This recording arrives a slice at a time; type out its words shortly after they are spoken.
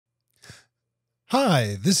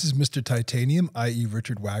Hi, this is Mr. Titanium, i.e.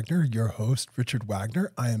 Richard Wagner, your host, Richard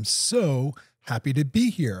Wagner. I am so happy to be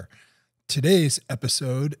here. Today's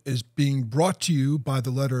episode is being brought to you by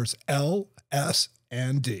the letters L, S,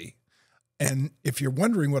 and D. And if you're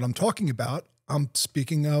wondering what I'm talking about, I'm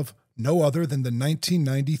speaking of no other than the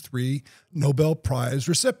 1993 Nobel Prize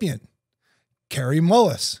recipient, Kary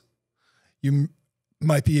Mullis. You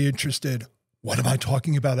might be interested, what am I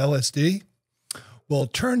talking about, LSD? Well,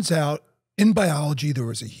 it turns out in biology, there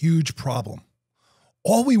was a huge problem.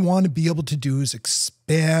 All we want to be able to do is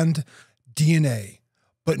expand DNA.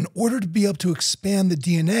 But in order to be able to expand the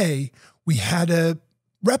DNA, we had to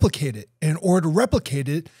replicate it. And in order to replicate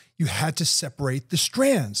it, you had to separate the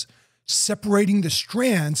strands. Separating the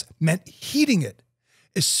strands meant heating it.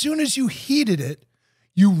 As soon as you heated it,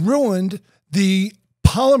 you ruined the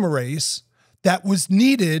polymerase that was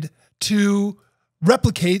needed to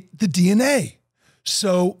replicate the DNA.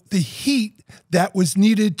 So the heat that was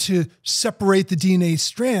needed to separate the DNA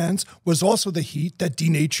strands was also the heat that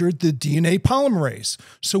denatured the DNA polymerase.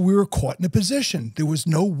 So we were caught in a position. There was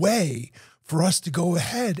no way for us to go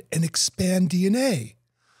ahead and expand DNA.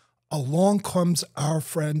 Along comes our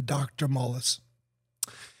friend, Dr. Mullis.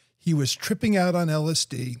 He was tripping out on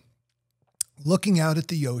LSD, looking out at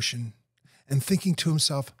the ocean and thinking to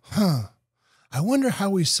himself, I wonder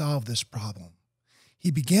how we solve this problem. He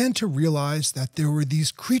began to realize that there were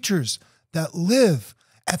these creatures that live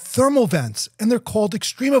at thermal vents, and they're called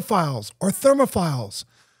extremophiles or thermophiles.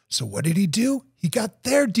 So what did he do? He got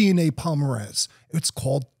their DNA polymerase. It's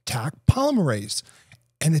called Taq polymerase,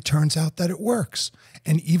 and it turns out that it works.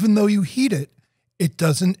 And even though you heat it, it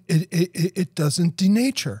doesn't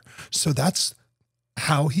denature. So that's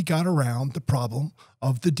how he got around the problem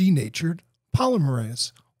of the denatured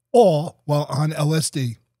polymerase, all while on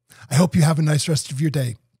LSD. I hope you have a nice rest of your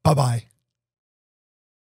day. Bye-bye.